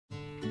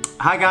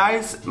Hi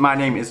guys, my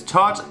name is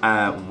Todd.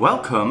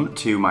 Welcome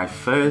to my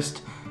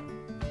first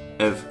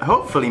of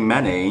hopefully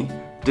many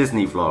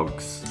Disney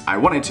vlogs. I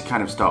wanted to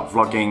kind of start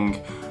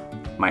vlogging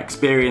my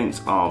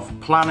experience of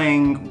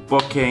planning,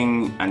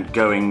 booking and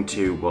going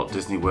to Walt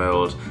Disney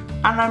World,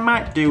 and I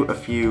might do a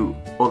few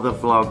other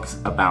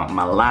vlogs about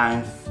my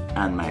life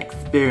and my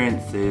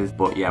experiences.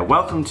 But yeah,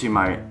 welcome to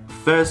my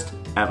first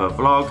ever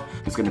vlog.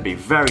 It's going to be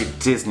very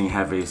Disney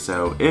heavy,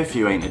 so if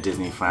you ain't a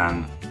Disney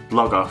fan,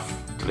 log off,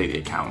 delete the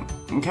account,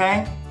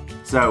 okay?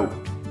 So,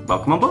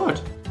 welcome on board.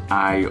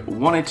 I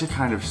wanted to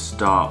kind of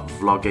start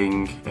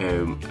vlogging,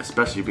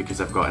 especially because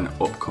I've got an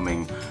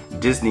upcoming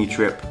Disney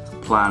trip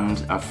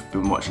planned. I've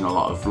been watching a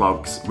lot of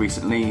vlogs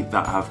recently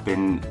that have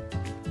been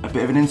a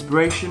bit of an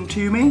inspiration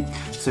to me.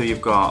 So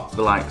you've got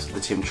the likes of the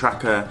Tim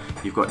Tracker,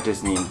 you've got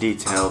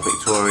Disneyindetail,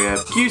 Victoria.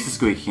 Excuse the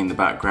squeaking in the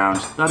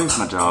background, that is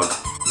my dog.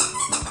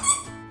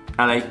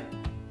 Ellie,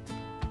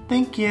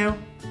 thank you.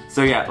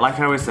 So yeah, like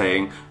I was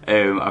saying,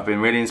 I've been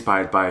really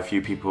inspired by a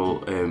few people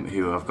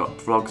who have got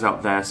vlogs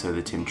out there. So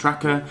the Tim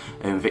Tracker,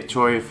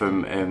 Victoria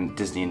from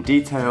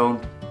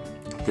Disneyindetail,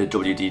 the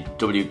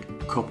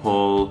WDW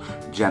Couple,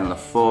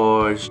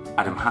 JenLefforge,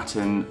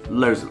 Hattan,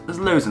 there's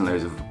loads and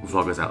loads of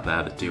vloggers out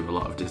there that do a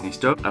lot of Disney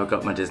stuff. I've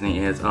got my Disney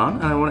ears on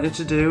and I wanted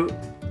to do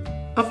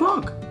a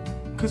vlog,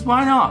 because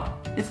why not?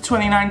 It's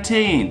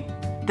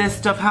 2019, this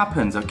stuff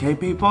happens, okay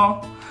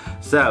people?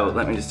 So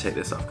let me just take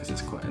this off because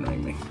it's quite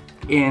annoying me.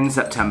 In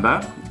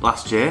September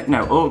last year,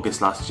 no,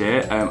 August last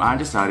year, I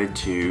decided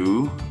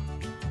to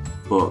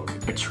book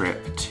a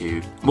trip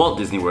to Walt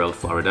Disney World,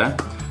 Florida.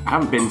 I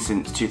haven't been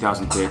since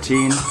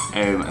 2013,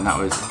 and that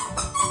was,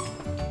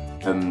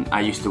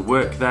 I used to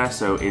work there,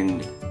 so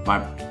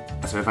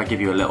if I give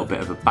you a little bit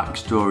of a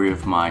backstory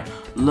of my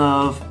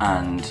love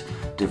and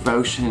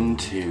devotion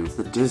to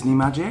the Disney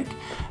magic,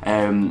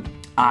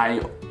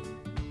 I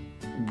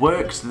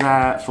worked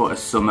there for a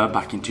summer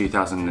back in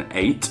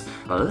 2008,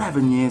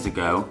 11 years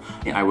ago.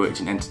 I worked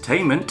in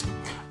entertainment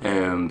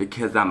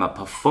because I'm a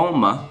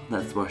performer,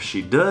 that's what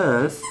she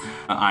does.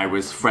 I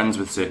was friends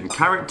with certain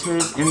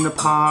characters in the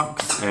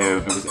parks.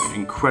 It was an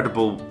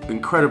incredible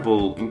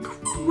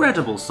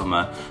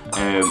summer.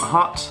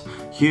 Hot,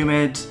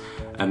 humid,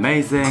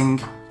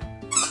 amazing,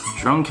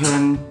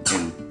 drunken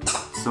in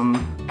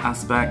some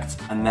aspects.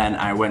 And then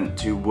I went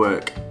to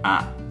work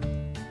at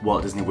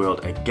Walt Disney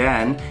World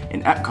again,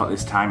 in Epcot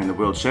this time, in the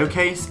World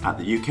Showcase at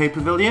the UK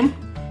Pavilion,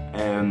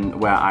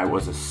 where I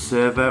was a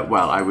server.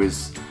 Well, I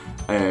was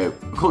a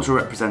cultural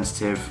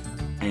representative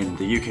in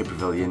the UK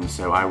Pavilion,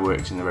 so I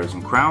worked in the Rose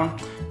and Crown.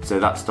 So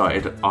that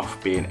started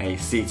off being a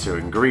seater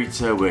and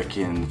greeter,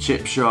 working in the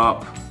chip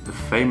shop, the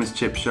famous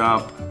chip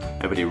shop.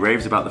 Everybody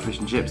raves about the fish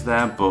and chips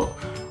there, but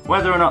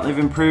whether or not they've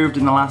improved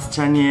in the last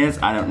 10 years,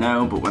 I don't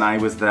know, but when I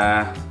was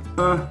there,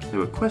 they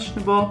were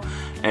questionable.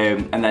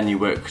 And then you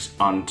worked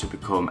on to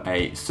become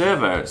a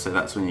server, so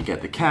that's when you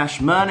get the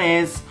cash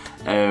monies,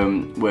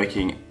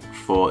 working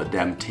for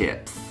them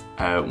tips,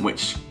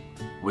 which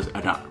was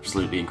an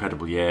absolutely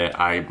incredible year.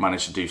 I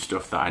managed to do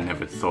stuff that I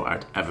never thought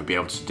I'd ever be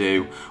able to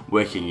do,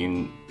 working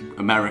in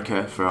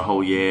America for a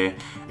whole year,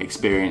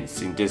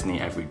 experiencing Disney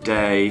every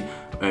day,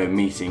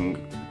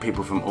 meeting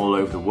people from all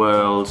over the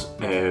world,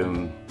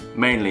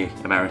 mainly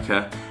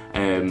America,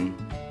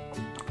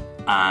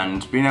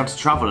 and being able to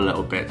travel a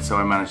little bit. So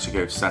I managed to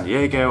go to San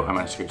Diego, I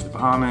managed to go to the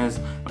Bahamas,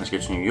 I managed to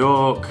go to New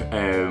York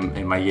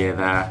in my year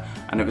there,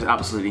 and it was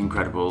absolutely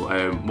incredible.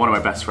 One of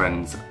my best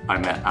friends I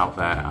met out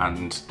there,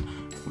 and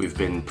we've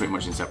been pretty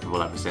much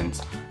inseparable ever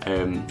since.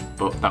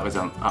 But that was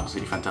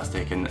absolutely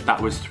fantastic, and that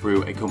was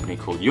through a company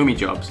called Yummy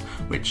Jobs,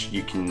 which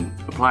you can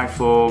apply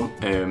for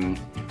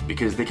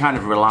because they kind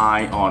of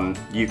rely on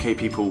UK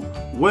people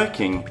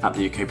working at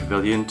the UK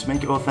Pavilion to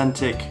make it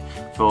authentic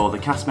for the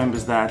cast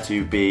members there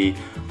to be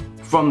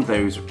from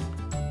those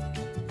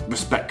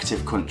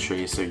respective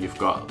countries. So you've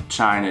got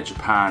China,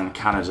 Japan,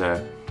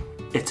 Canada,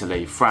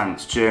 Italy,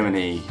 France,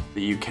 Germany,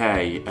 the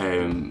UK.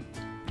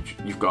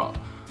 You've got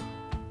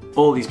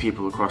all these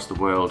people across the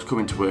world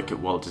coming to work at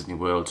Walt Disney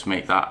World to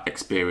make that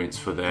experience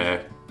for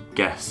their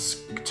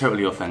guests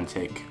totally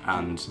authentic,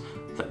 and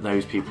that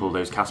those people,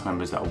 those cast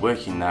members that are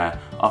working there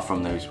are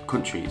from those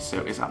countries. So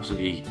it's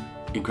absolutely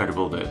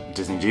incredible that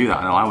Disney do that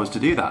and allow us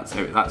to do that.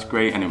 So that's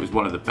great, and it was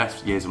one of the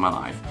best years of my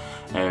life.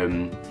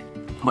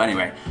 But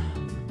anyway,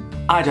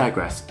 I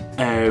digress.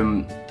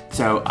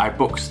 So I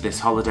booked this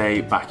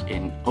holiday back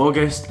in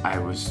August. I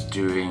was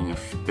doing a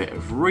bit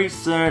of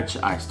research.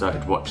 I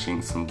started watching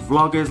some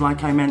vloggers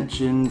like I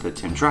mentioned, the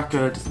Tim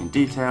Tracker,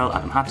 Disneyindetail,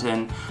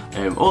 Hattan,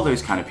 all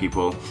those kind of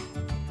people,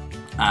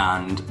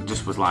 and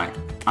just was like,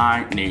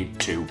 I need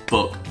to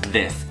book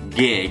this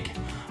gig.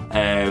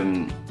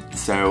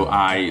 So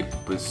I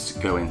was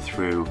going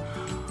through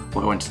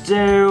what I want to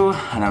do,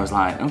 and I was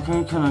like,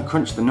 okay, can I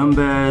crunch the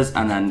numbers,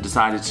 and then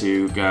decided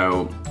to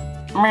go,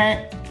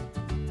 meh,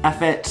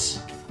 F it,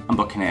 I'm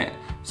booking it.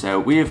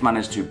 So we have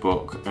managed to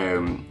book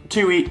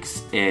 2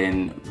 weeks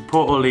in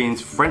Port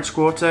Orleans French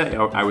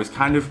Quarter. I was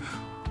kind of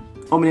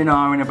umming and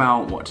ahhing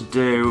about what to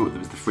do. There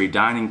was the free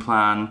dining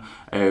plan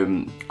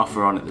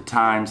offer on at the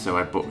time, so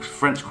I booked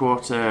French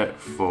Quarter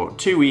for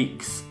 2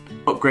 weeks,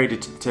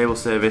 upgraded to the table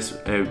service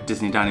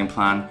Disney dining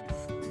plan.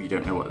 If you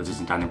don't know what the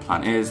Disney dining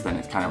plan is, then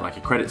it's kind of like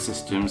a credit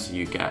system, so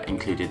you get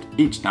included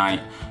each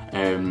night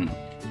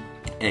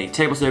a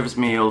table service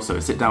meal, so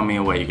a sit-down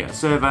meal where you get a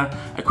server,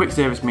 a quick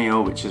service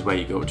meal, which is where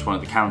you go to one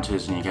of the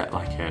counters and you get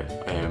like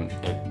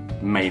a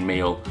main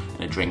meal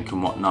and a drink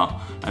and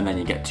whatnot, and then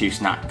you get 2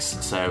 snacks,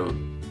 so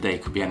they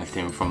could be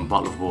anything from a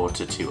bottle of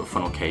water to a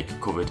funnel cake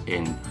covered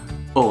in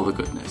all the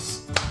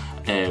goodness.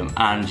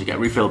 And you get a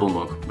refillable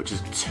mug, which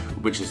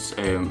is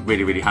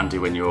really, really handy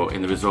when you're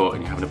in the resort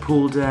and you're having a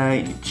pool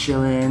day, you're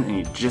chilling, and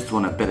you just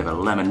want a bit of a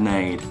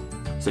lemonade.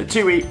 So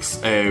 2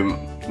 weeks,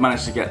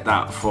 managed to get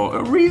that for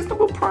a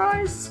reasonable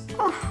price.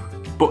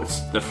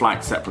 Booked the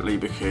flight separately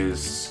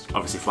because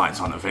obviously flights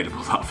aren't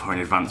available that far in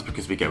advance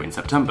because we go in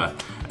September.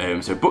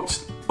 So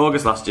booked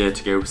August last year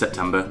to go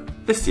September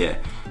this year.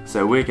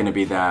 So we're going to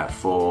be there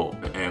for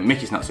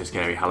Mickey's Not So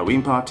Scary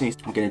Halloween party.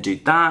 I'm going to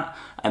do that,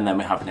 and then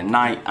we're having a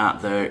night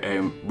at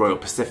the Royal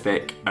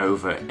Pacific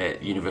over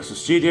at Universal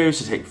Studios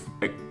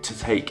to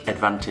take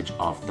advantage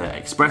of the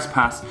Express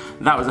Pass.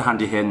 That was a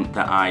handy hint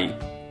that I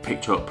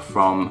picked up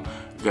from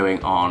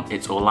going on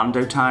It's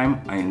Orlando Time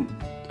in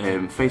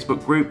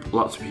Facebook group.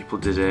 Lots of people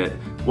did it.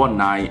 One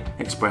night,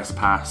 Express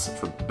Pass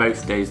for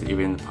both days that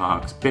you're in the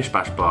parks, bish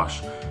bash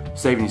bosh,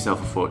 saving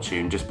yourself a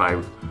fortune just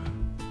by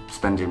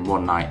spending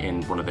one night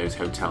in one of those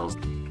hotels.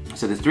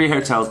 So there's 3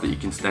 hotels that you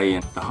can stay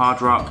in: the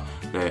Hard Rock,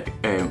 the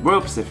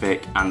Royal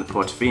Pacific and the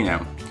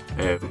Portofino,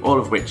 all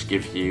of which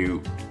give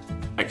you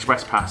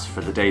Express Pass for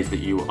the days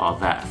that you are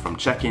there from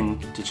check-in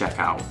to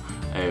check-out.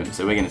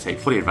 So we're going to take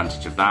fully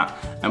advantage of that,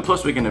 and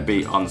plus we're going to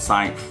be on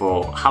site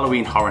for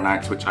Halloween Horror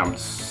Nights, which I'm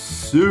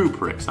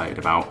super excited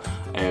about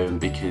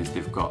because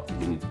they've got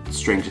the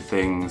Stranger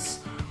Things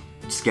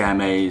scare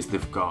maze,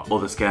 they've got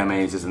other scare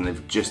mazes, and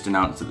they've just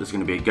announced that there's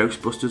going to be a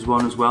Ghostbusters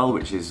one as well,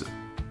 which is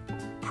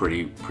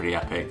pretty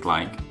epic.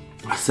 Like,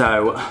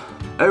 so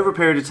over a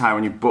period of time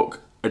when you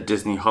book a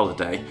Disney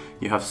holiday,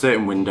 you have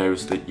certain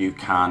windows that you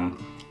can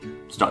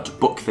start to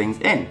book things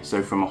in.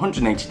 So from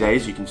 180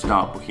 days you can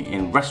start booking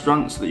in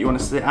restaurants that you want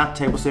to sit at,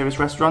 table service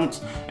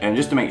restaurants, and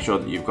just to make sure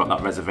that you've got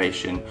that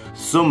reservation.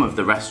 Some of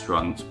the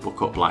restaurants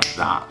book up like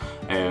that,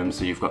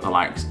 so you've got the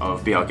likes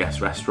of Be Our Guest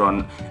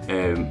restaurant.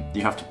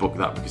 You have to book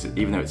that because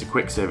even though it's a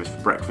quick service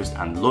for breakfast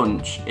and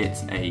lunch,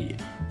 it's a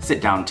sit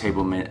down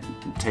table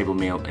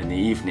meal in the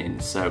evening,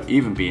 so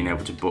even being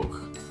able to book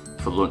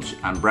for lunch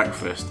and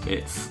breakfast,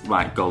 it's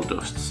like gold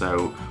dust.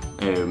 So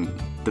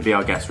the Be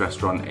Our Guest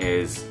restaurant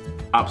is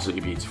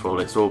absolutely beautiful.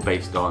 It's all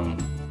based on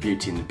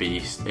Beauty and the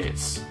Beast.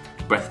 It's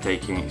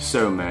breathtaking, it's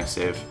so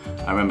immersive.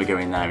 I remember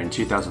going there in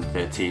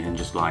 2013 and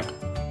just like,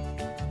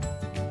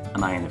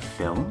 am I in a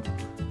film?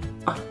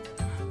 Oh,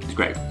 it's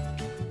great.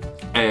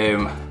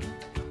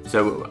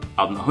 So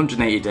on the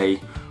 180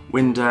 day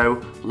window,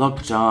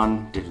 logged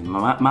on, did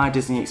my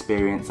Disney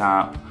Experience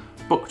app,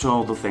 booked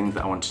all the things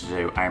that I wanted to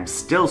do. I am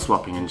still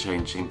swapping and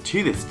changing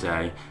to this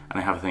day, and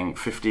I have, I think,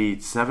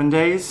 57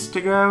 days to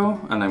go,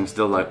 and I'm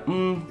still like,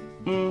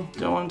 don't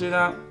want to do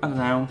that, I don't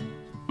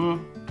know,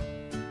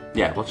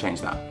 yeah, we'll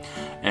change that.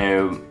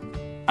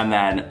 And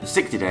then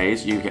 60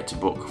 days you get to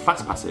book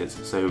fast passes,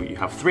 so you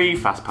have 3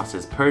 fast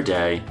passes per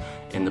day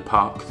in the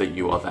park that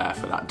you are there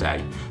for that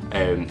day.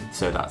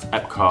 So that's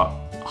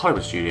Epcot,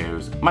 Hollywood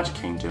Studios, Magic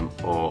Kingdom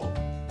or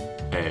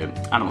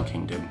Animal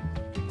Kingdom.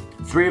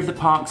 3 of the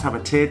parks have a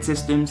tiered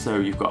system, so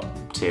you've got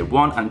tier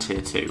 1 and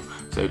tier 2.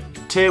 So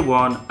tier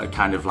 1 are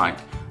kind of like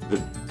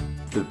the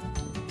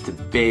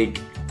big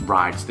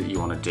rides that you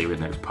want to do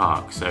in those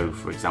parks. So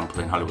for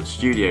example in Hollywood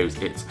Studios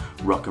it's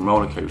Rock and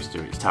Roller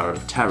Coaster, it's Tower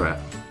of Terror,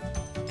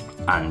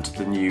 and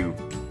the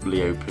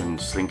newly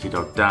opened Slinky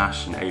Dog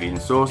Dash and Alien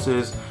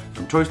Saucers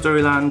from Toy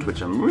Story Land,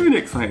 which I'm really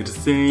excited to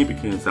see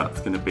because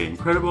that's going to be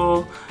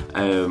incredible.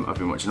 I've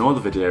been watching all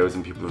the videos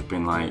and people have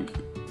been like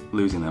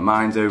losing their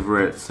minds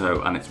over it,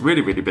 so, and it's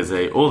really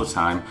busy all the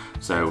time,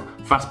 so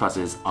fast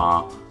passes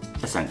are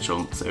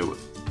essential. So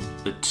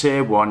the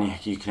tier 1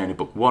 you can only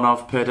book 1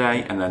 of per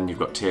day, and then you've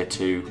got tier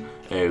 2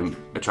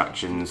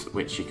 attractions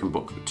which you can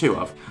book 2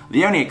 of.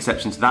 The only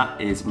exception to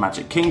that is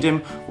Magic Kingdom,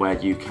 where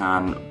you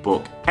can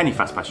book any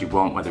fast pass you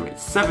want, whether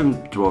it's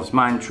 7 Dwarfs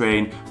Mine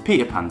Train,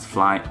 Peter Pan's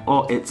Flight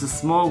or It's a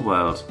Small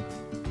World.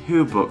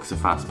 Who books a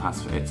fast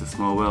pass for It's a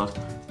Small World?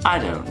 I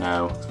don't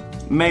know.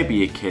 Maybe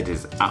your kid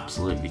is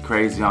absolutely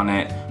crazy on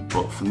it,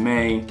 but for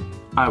me,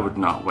 I would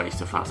not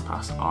waste a fast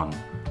pass on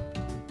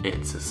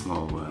It's a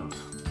Small World.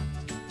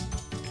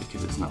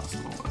 Because it's not a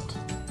small world.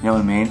 You know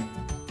what I mean?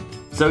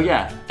 So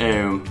yeah,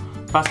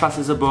 fast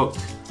passes are booked,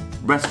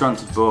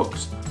 restaurants are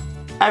booked,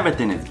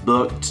 everything is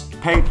booked,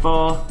 paid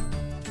for,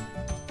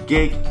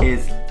 gig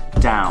is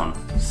down.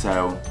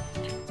 So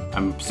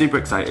I'm super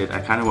excited. I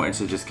kind of wanted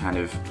to just kind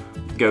of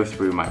go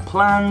through my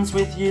plans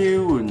with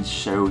you and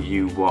show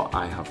you what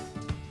I have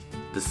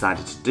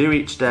decided to do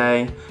each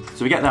day.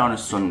 So we get there on a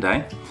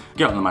Sunday,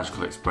 get on the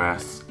Magical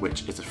Express,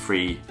 which is a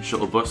free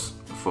shuttle bus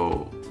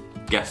for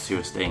guests who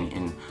are staying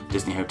in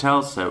Disney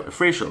hotels. So a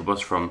free shuttle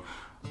bus from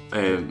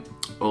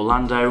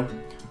Orlando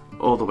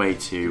all the way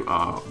to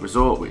our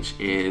resort, which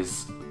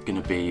is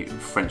going to be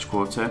French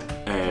Quarter,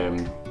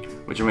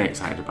 which I'm really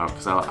excited about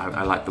because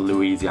I like the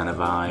Louisiana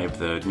vibe,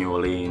 the New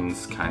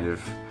Orleans kind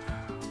of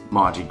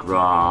Mardi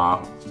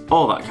Gras,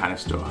 all that kind of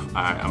stuff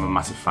I'm a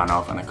massive fan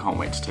of, and I can't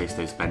wait to taste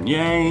those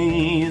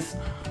beignets.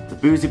 The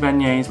boozy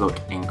beignets look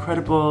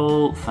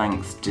incredible.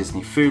 Thanks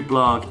Disney Food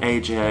Blog,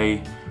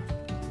 AJ,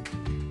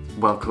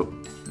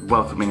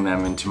 welcoming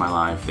them into my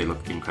life. They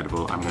look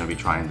incredible. I'm going to be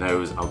trying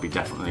those. I'll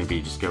definitely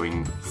be just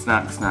going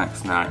snack, snack,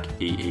 snack,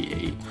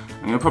 eat.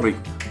 I'm going to probably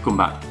come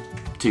back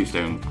 2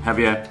 stone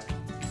heavier.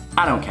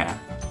 I don't care.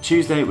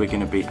 Tuesday we're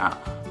going to be at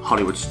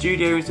Hollywood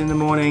Studios in the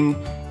morning,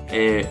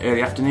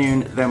 early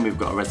afternoon. Then we've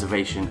got a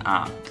reservation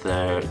at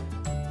the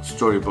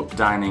Storybook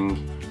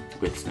Dining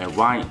with Snow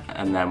White,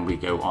 and then we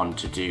go on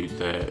to do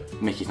the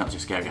Mickey's Not So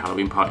Scary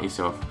Halloween party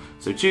stuff.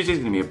 So Tuesday's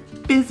going to be a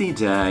busy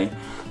day.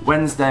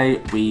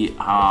 Wednesday we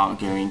are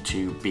going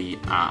to be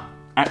at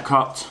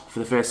Epcot for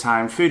the first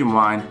time, food and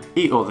wine,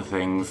 eat all the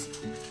things,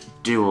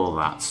 do all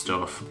that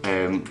stuff.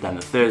 Then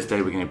the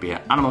Thursday we're going to be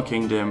at Animal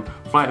Kingdom,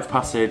 Flight of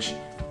Passage,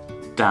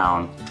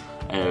 down.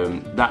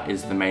 That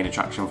is the main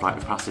attraction, Flight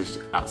of Passage.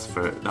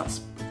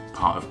 That's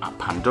part of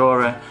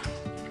Pandora,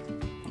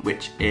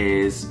 which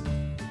is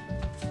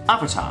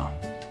Avatar.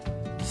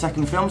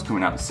 Second film's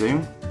coming out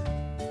soon.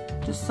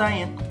 Just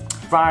saying.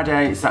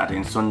 Friday, Saturday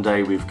and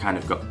Sunday we've kind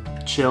of got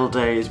chill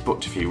days,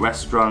 booked a few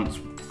restaurants.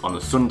 On the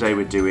Sunday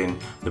we're doing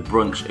the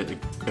brunch at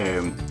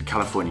the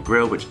California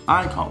Grill, which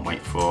I can't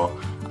wait for.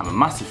 I'm a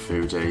massive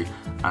foodie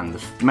and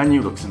the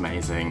menu looks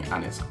amazing,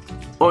 and it's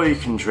all you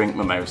can drink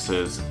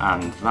mimosas,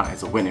 and that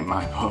is a win in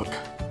my book.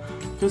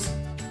 Because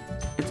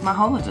it's my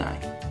holiday.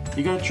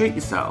 You gotta treat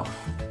yourself.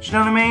 Do you know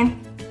what I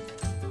mean?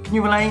 Can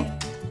you relate?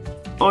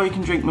 All you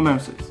can drink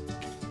mimosas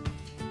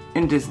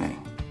in Disney.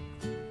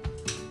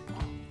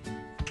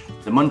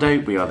 The Monday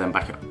we are then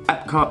back at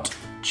Epcot.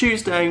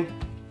 Tuesday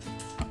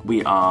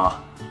we are,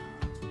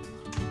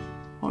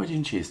 what are we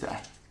doing Tuesday?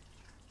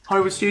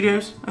 Hollywood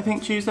Studios, I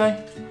think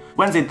Tuesday.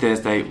 Wednesday and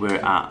Thursday we're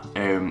at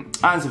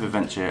Islands of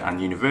Adventure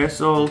and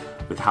Universal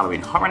with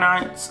Halloween Horror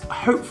Nights.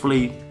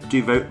 Hopefully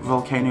do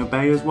Volcano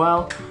Bay as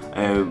well.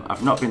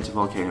 I've not been to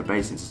Volcano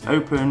Bay since it's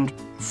opened.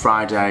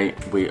 Friday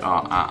we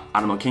are at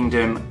Animal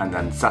Kingdom, and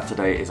then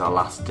Saturday is our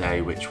last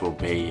day, which will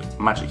be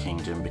Magic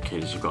Kingdom,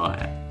 because you've got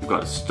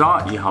to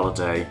start your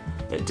holiday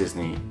at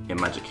Disney in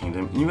Magic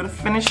Kingdom and you've got to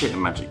finish it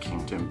in Magic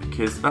Kingdom,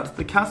 because that's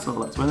the castle,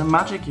 that's where the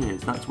magic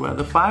is, that's where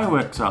the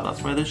fireworks are,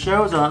 that's where the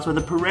shows are, that's where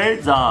the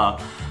parades are.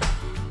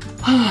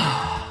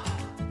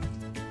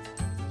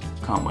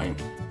 Can't wait.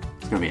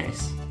 It's gonna be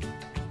ace.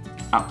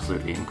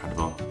 Absolutely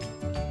incredible.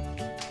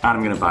 And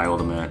I'm gonna buy all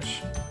the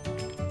merch.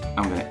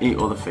 I'm gonna eat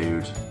all the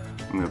food.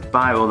 I'm gonna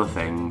buy all the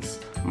things.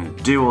 I'm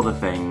gonna do all the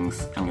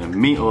things. I'm gonna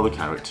meet all the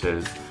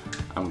characters.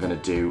 I'm gonna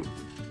do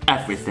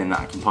everything that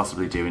I can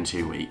possibly do in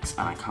 2 weeks.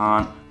 And I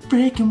can't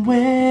freaking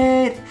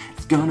wait.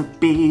 It's gonna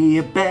be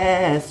your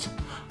best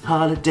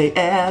holiday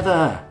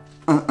ever.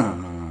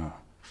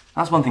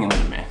 That's one thing I'm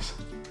gonna miss.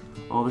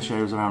 All the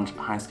shows around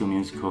High School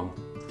Musical.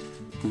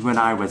 Because when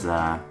I was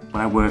there,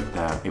 when I worked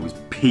there, it was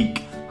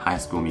peak High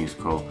School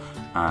Musical,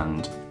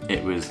 and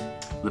it was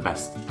the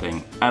best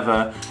thing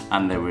ever.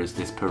 And there was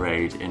this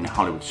parade in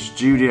Hollywood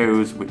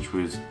Studios, which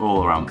was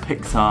all around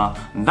Pixar,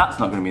 and that's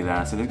not going to be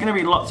there. So there's going to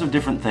be lots of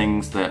different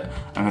things that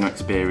I'm going to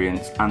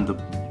experience, and the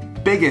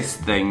biggest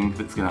thing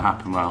that's going to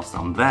happen whilst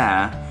I'm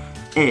there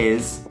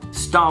is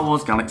Star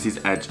Wars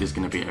Galaxy's Edge is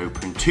going to be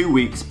open 2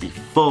 weeks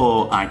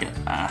before I get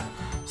there.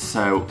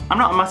 So I'm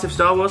not a massive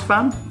Star Wars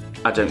fan.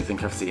 I don't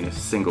think I've seen a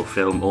single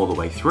film all the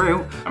way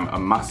through. I'm a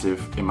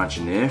massive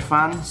Imagineer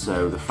fan,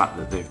 so the fact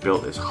that they've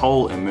built this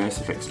whole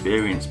immersive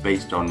experience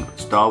based on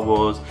Star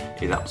Wars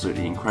is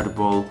absolutely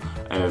incredible.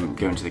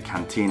 Going to the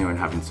cantina and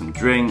having some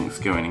drinks,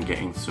 going and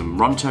getting some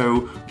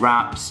Ronto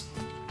wraps.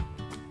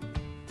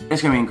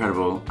 It's going to be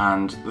incredible,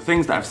 and the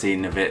things that I've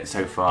seen of it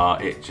so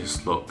far, it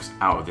just looks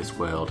out of this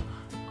world.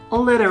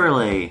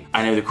 Literally.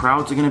 I know the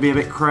crowds are going to be a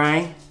bit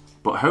cray,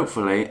 but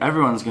hopefully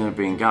everyone's going to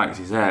be in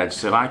Galaxy's Edge,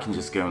 so I can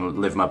just go and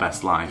live my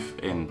best life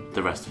in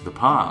the rest of the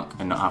park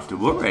and not have to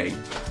worry.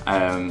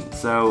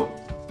 So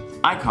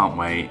I can't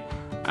wait.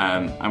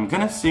 I'm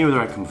going to see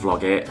whether I can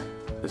vlog it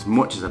as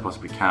much as I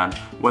possibly can,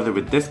 whether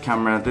with this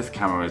camera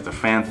is a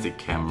fancy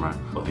camera,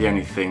 but the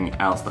only thing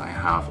else that I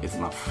have is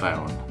my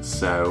phone.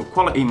 So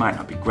quality might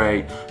not be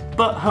great,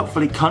 but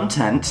hopefully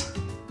content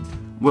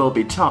will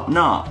be top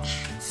notch.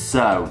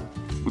 So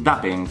with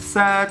that being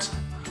said,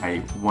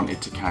 I wanted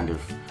to kind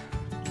of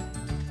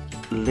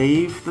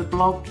leave the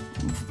vlog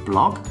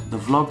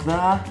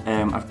there.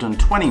 I've done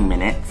 20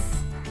 minutes.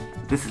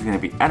 This is going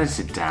to be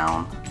edited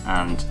down,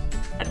 and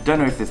I don't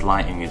know if this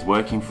lighting is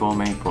working for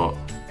me, but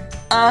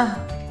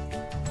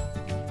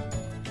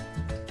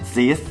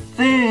see you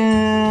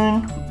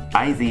soon.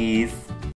 Bye-sies.